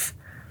underneath.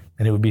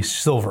 and it would be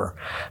silver.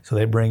 So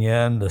they bring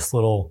in this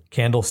little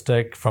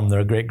candlestick from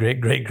their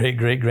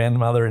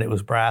great-great-great-great-great-grandmother, and it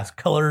was brass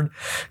colored,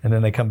 and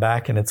then they come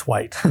back and it's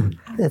white.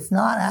 It's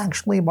not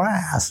actually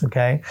brass,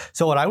 okay?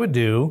 So what I would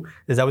do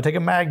is I would take a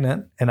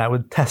magnet and I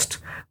would test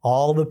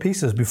all the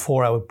pieces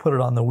before I would put it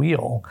on the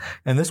wheel.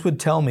 And this would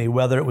tell me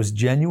whether it was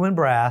genuine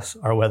brass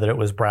or whether it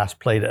was brass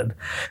plated.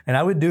 And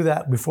I would do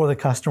that before the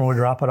customer would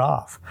drop it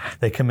off.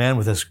 They come in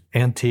with this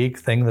antique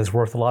thing that's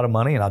worth a lot of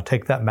money, and I'll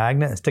take that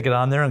magnet and stick it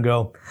on there and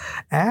go,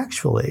 actually,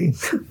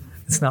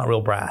 it's not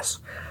real brass.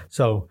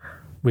 So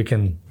we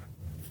can,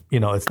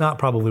 it's not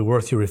probably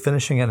worth you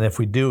refinishing it. And if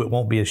we do, it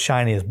won't be as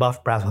shiny as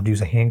buff brass. We'll have to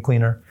use a hand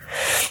cleaner.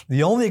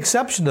 The only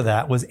exception to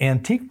that was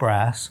antique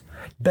brass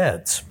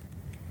beds.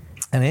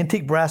 An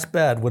antique brass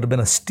bed would have been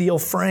a steel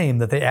frame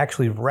that they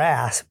actually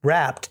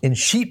wrapped in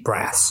sheet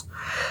brass.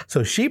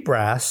 So sheet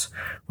brass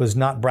was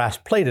not brass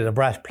plated. A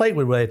brass plate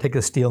would really take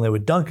the steel and they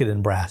would dunk it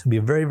in brass. It would be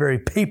a very, very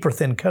paper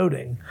thin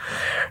coating.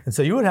 And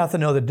so you would have to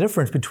know the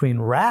difference between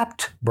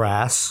wrapped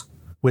brass,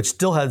 which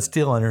still had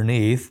steel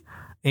underneath,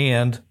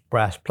 and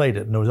brass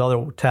plated. And there was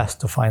other tests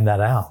to find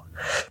that out.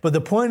 But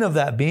the point of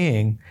that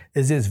being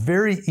is it's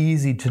very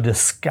easy to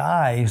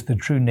disguise the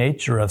true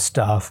nature of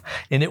stuff.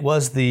 And it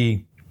was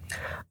the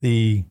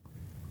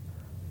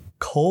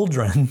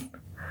cauldron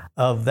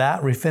of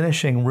that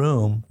refinishing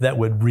room that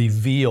would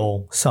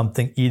reveal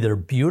something either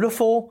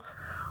beautiful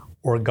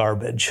or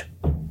garbage.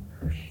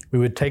 We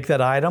would take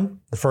that item.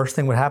 The first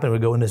thing would happen, it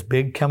would go in this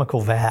big chemical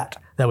vat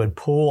that would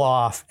pull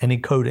off any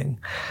coating.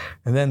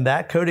 And then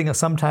that coating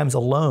sometimes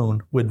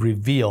alone would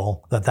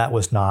reveal that that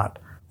was not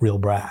real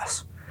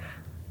brass.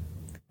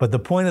 But the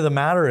point of the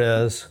matter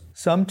is,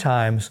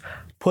 sometimes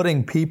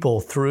putting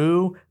people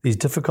through these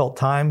difficult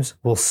times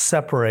will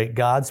separate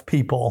God's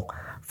people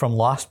from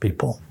lost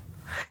people.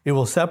 It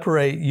will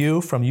separate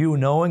you from you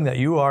knowing that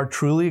you are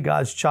truly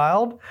God's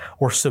child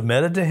or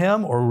submitted to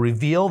Him, or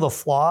reveal the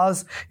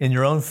flaws in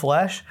your own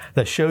flesh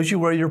that shows you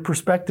where your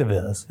perspective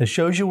is. It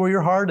shows you where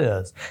your heart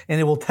is.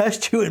 And it will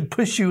test you and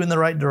push you in the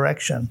right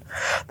direction.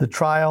 The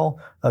trial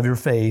of your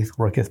faith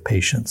worketh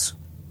patience.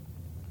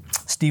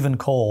 Stephen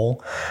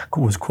Cole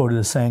was quoted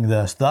as saying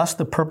this: "Thus,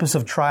 the purpose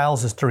of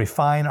trials is to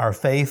refine our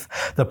faith.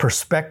 The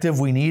perspective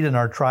we need in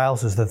our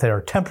trials is that they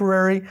are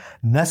temporary,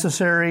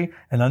 necessary,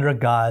 and under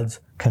God's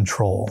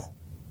control."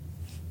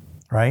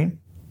 Right?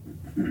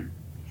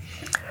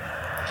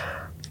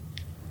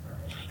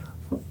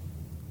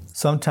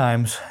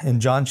 Sometimes in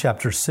John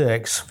chapter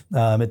 6,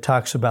 it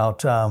talks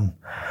about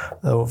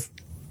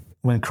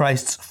when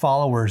Christ's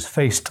followers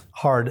faced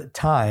hard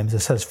times.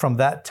 It says, "From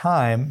that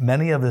time,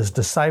 many of His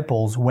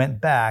disciples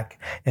went back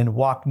and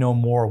walked no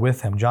more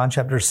with Him." John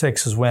chapter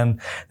 6 is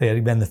when they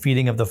had been the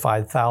feeding of the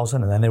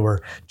 5,000, and then they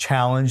were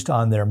challenged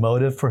on their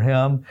motive for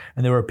Him.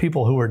 And there were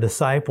people who were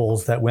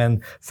disciples that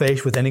when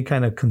faced with any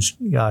kind of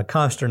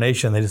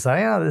consternation, they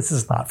decided, this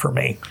is not for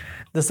me.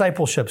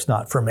 Discipleship's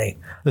not for me.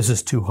 This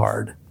is too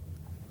hard.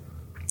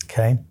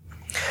 Okay?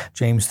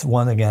 James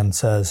 1 again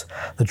says,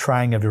 "The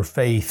trying of your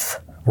faith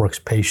works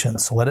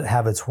patience. Let it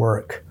have its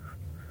work."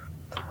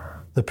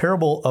 The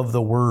parable of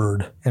the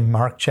word in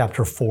Mark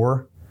chapter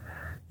 4,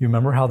 you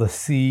remember how the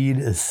seed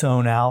is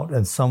sown out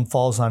and some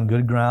falls on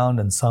good ground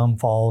and some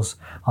falls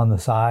on the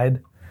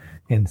side,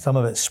 and some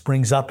of it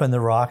springs up in the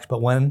rocks.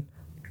 But when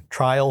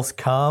trials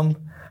come,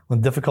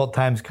 when difficult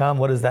times come,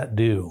 what does that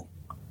do?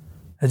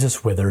 It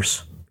just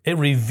withers. It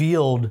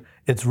revealed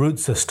its root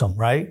system,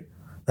 right?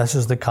 This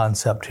is the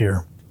concept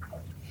here.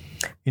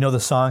 You know the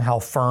song, How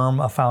Firm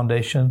a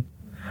Foundation?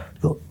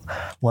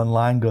 One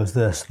line goes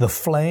this: "The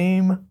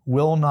flame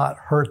will not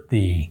hurt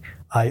thee,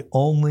 I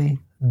only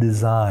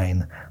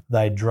design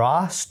thy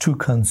dross to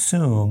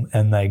consume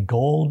and thy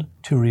gold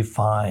to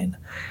refine."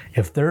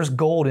 If there's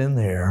gold in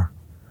there,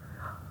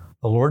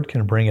 the Lord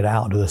can bring it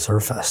out to the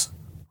surface,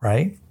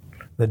 right?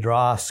 The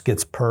dross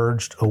gets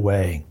purged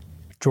away.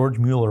 George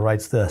Mueller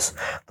writes this: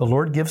 "The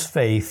Lord gives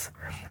faith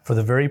for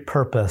the very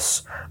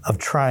purpose of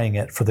trying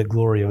it for the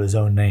glory of His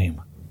own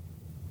name,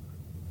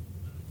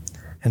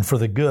 and for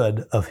the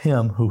good of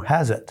him who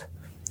has it.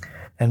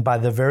 And by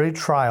the very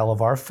trial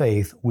of our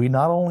faith, we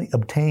not only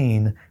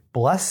obtain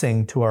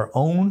blessing to our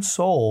own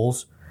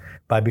souls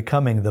by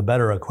becoming the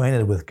better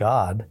acquainted with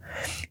God,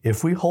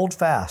 if we hold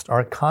fast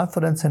our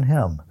confidence in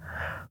Him,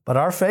 but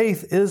our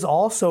faith is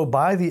also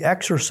by the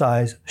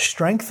exercise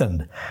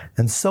strengthened.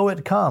 And so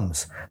it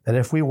comes that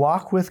if we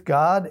walk with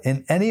God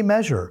in any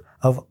measure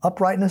of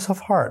uprightness of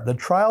heart, the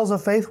trials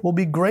of faith will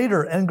be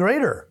greater and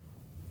greater."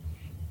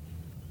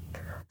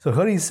 So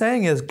what he's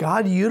saying is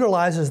God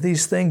utilizes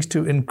these things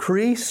to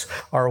increase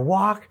our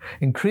walk,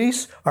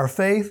 increase our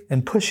faith,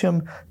 and push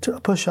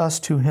us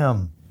to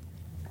Him.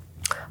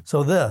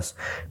 So this,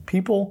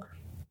 people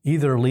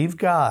either leave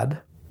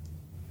God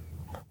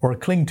or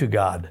cling to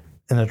God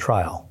in a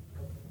trial.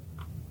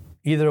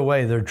 Either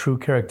way, their true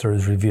character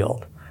is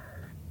revealed.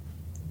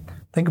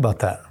 Think about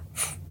that.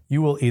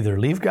 You will either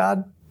leave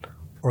God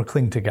or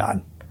cling to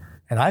God.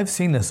 And I've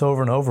seen this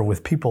over and over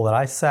with people that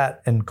I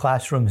sat in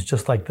classrooms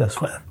just like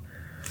this with.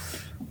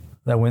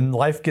 That when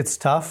life gets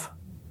tough,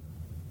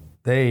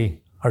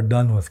 they are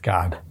done with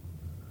God.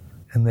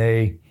 And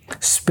they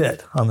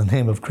spit on the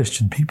name of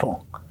Christian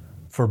people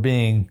for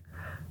being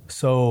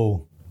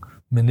so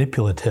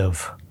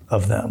manipulative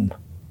of them.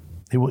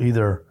 They will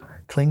either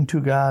cling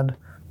to God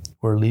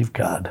or leave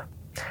God.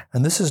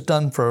 And this is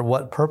done for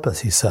what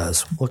purpose, he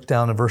says. Look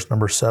down at verse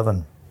number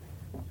 7.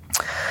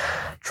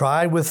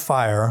 Tried with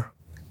fire,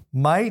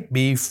 might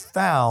be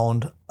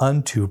found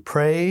unto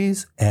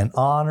praise and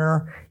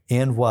honor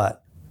and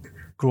what?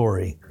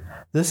 Glory.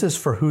 This is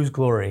for whose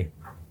glory?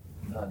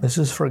 This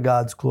is for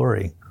God's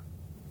glory.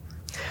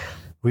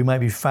 We might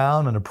be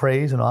found unto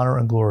praise and honor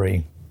and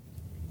glory.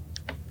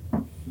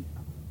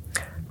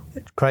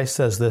 Christ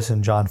says this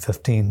in John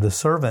 15, the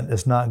servant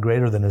is not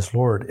greater than his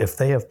Lord. If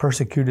they have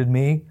persecuted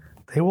me,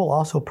 they will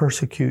also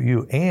persecute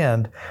you.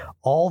 And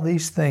all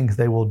these things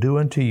they will do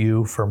unto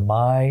you for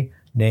my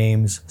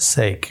name's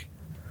sake.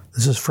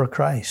 This is for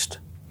Christ.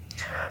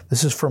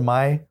 This is for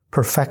my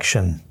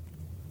perfection,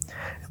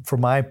 for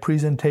my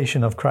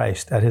presentation of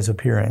Christ at his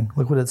appearing.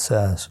 Look what it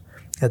says.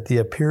 At the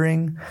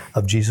appearing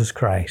of Jesus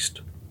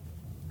Christ.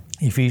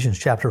 Ephesians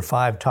chapter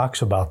 5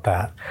 talks about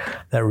that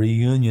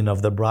reunion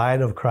of the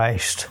bride of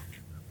Christ,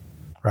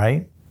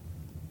 right?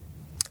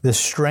 This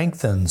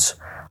strengthens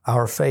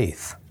our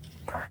faith.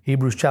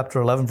 Hebrews chapter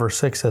 11 verse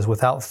 6 says,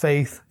 without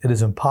faith it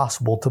is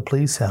impossible to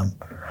please him.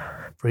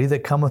 For he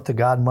that cometh to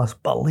God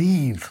must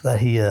believe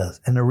that he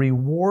is, and a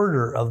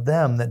rewarder of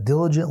them that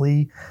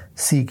diligently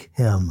seek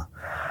him.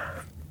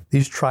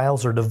 These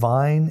trials are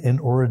divine in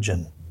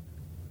origin,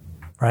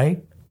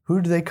 right?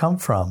 Who do they come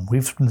from?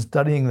 We've been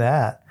studying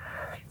that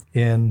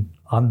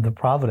on the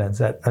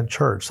Providence at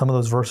church. Some of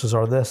those verses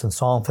are this in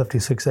Psalm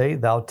 56:8,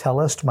 thou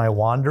tellest my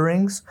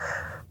wanderings,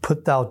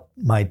 put thou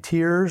my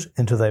tears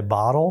into thy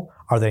bottle.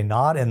 Are they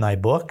not in thy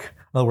book?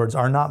 In other words,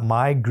 are not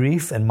my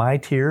grief and my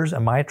tears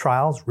and my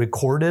trials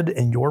recorded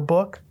in your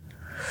book?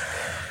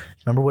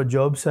 Remember what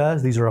Job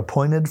says? These are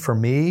appointed for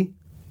me.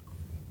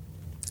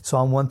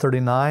 Psalm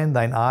 139,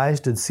 thine eyes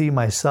did see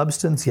my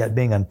substance, yet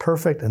being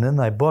imperfect, and in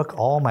thy book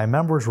all my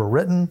members were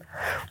written,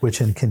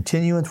 which in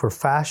continuance were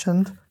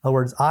fashioned. In other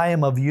words, I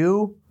am of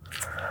you.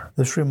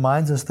 This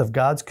reminds us of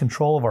God's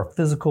control of our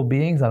physical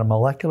beings on a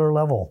molecular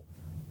level.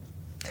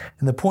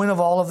 And the point of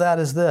all of that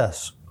is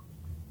this.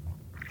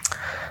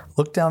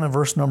 Look down in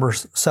verse number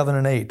 7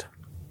 and 8.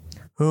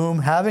 Whom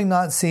having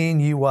not seen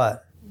ye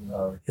what?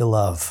 Love. You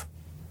love.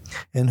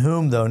 In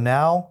whom though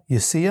now you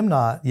see him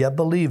not, yet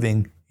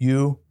believing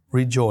you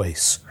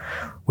rejoice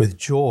with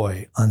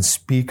joy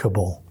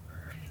unspeakable.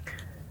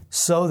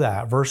 So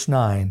that, verse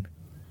 9,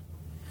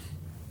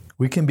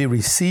 we can be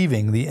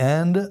receiving the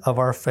end of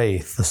our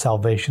faith, the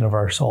salvation of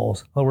our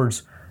souls. In other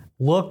words,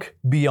 look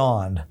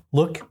beyond.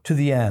 Look to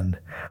the end.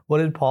 What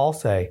did Paul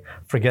say?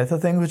 Forget the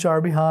things which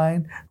are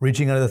behind,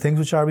 reaching unto the things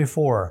which are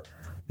before.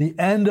 The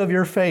end of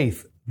your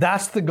faith.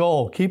 That's the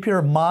goal. Keep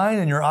your mind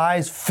and your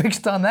eyes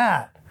fixed on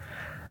that.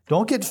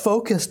 Don't get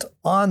focused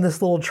on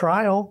this little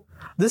trial.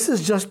 This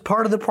is just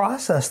part of the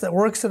process that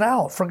works it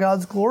out for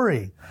God's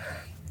glory.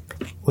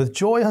 With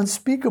joy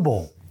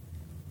unspeakable.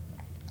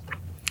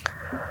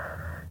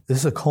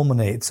 This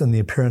culminates in the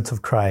appearance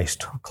of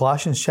Christ.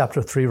 Colossians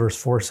chapter 3 verse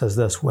 4 says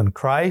this, when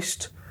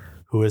Christ,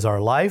 who is our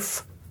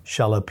life,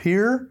 shall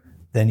appear,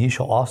 then ye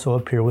shall also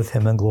appear with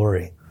him in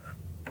glory.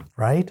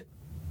 Right?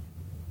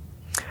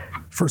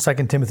 For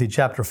 2 Timothy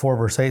chapter 4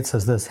 verse 8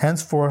 says this,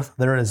 henceforth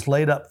there is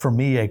laid up for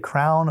me a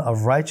crown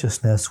of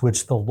righteousness,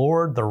 which the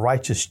Lord, the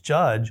righteous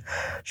judge,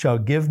 shall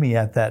give me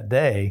at that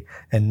day,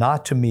 and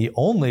not to me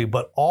only,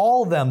 but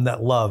all them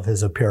that love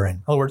his appearing.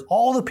 In other words,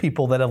 all the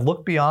people that have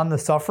looked beyond the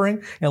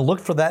suffering and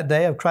looked for that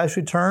day of Christ's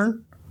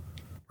return,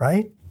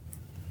 right?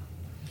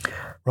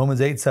 Romans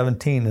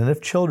 8:17, and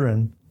if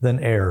children, then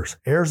heirs,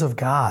 heirs of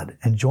God,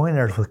 and joint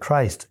heirs with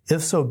Christ.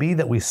 If so be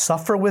that we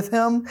suffer with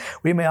him,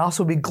 we may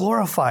also be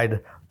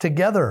glorified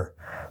together.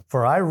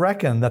 For I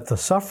reckon that the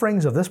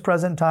sufferings of this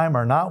present time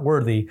are not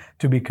worthy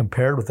to be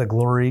compared with the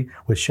glory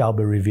which shall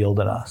be revealed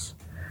in us.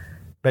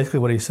 Basically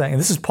what he's saying, and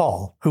this is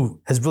Paul, who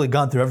has really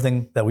gone through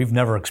everything that we've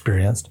never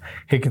experienced.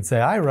 He can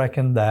say, I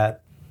reckon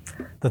that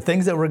the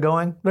things that we're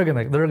going, they're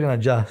gonna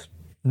just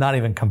not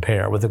even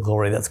compare with the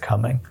glory that's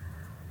coming.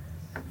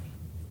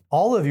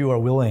 All of you are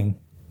willing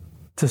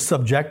to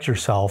subject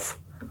yourself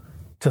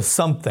to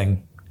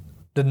something,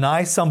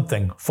 deny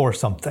something for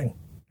something,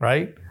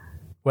 right?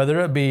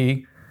 Whether it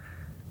be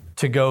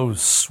to go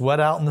sweat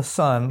out in the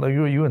sun, like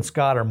you and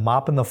Scott are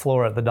mopping the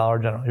floor at the Dollar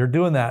General. You're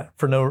doing that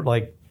for no,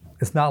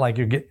 it's not like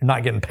you're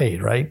not getting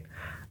paid, right?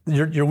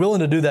 You're willing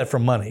to do that for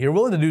money.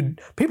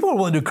 People are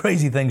willing to do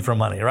crazy things for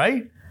money,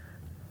 right?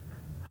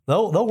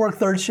 They'll work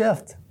third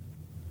shift.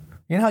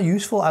 You know how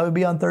useful I would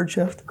be on third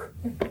shift?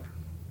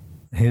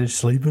 He's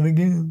sleeping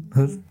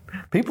again.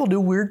 People do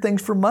weird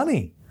things for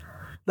money.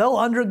 They'll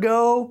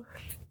undergo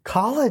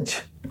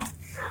college.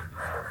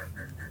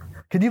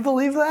 Can you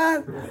believe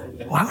that?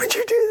 Why would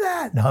you do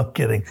that? No, I'm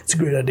kidding. It's a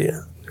great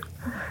idea.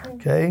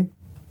 Okay?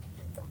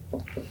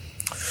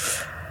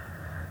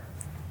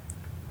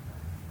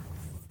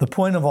 The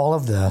point of all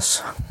of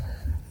this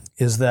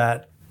is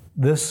that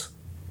this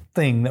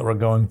thing that we're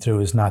going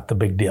through is not the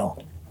big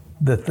deal.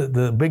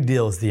 the big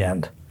deal is the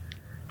end.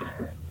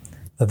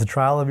 That the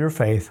trial of your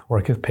faith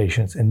worketh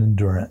patience and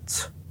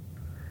endurance.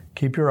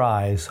 Keep your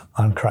eyes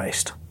on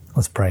Christ.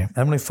 Let's pray.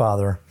 Heavenly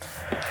Father,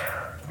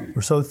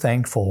 we're so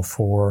thankful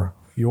for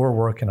your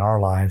work in our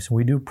lives.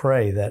 We do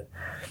pray that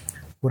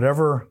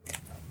whatever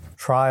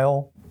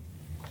trial,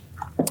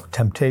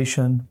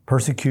 temptation,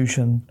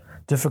 persecution,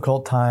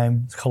 difficult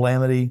times,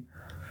 calamity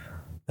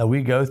that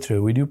we go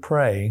through, we do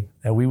pray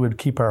that we would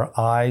keep our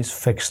eyes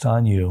fixed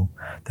on you,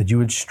 that you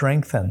would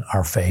strengthen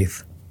our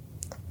faith,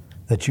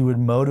 that you would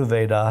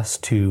motivate us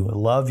to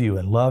love you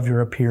and love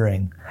your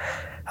appearing.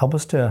 Help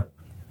us to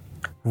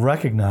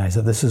recognize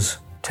that this is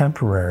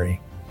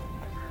temporary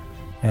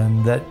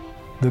and that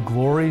the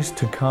glories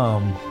to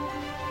come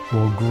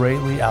will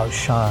greatly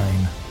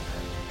outshine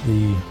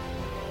the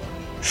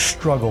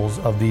struggles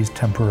of these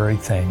temporary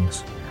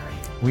things.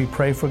 We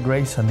pray for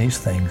grace in these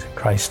things. In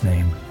Christ's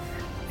name,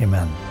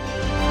 amen.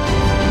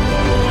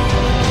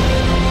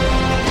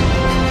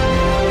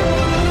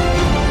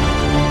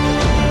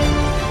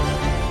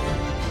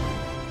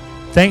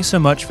 Thanks so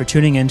much for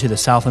tuning in to the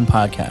Southland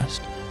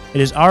Podcast. It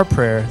is our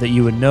prayer that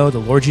you would know the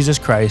Lord Jesus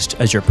Christ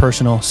as your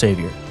personal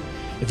Savior.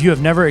 If you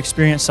have never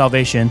experienced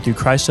salvation through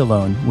Christ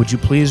alone, would you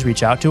please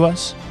reach out to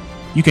us?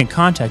 You can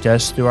contact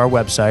us through our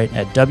website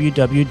at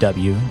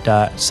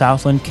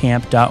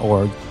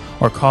www.southlandcamp.org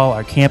or call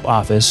our camp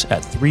office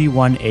at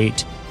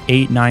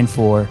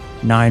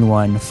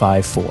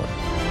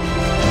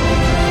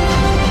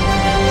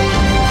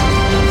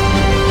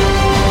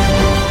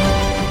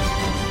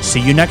 318-894-9154. See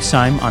you next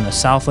time on the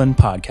Southland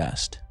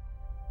Podcast.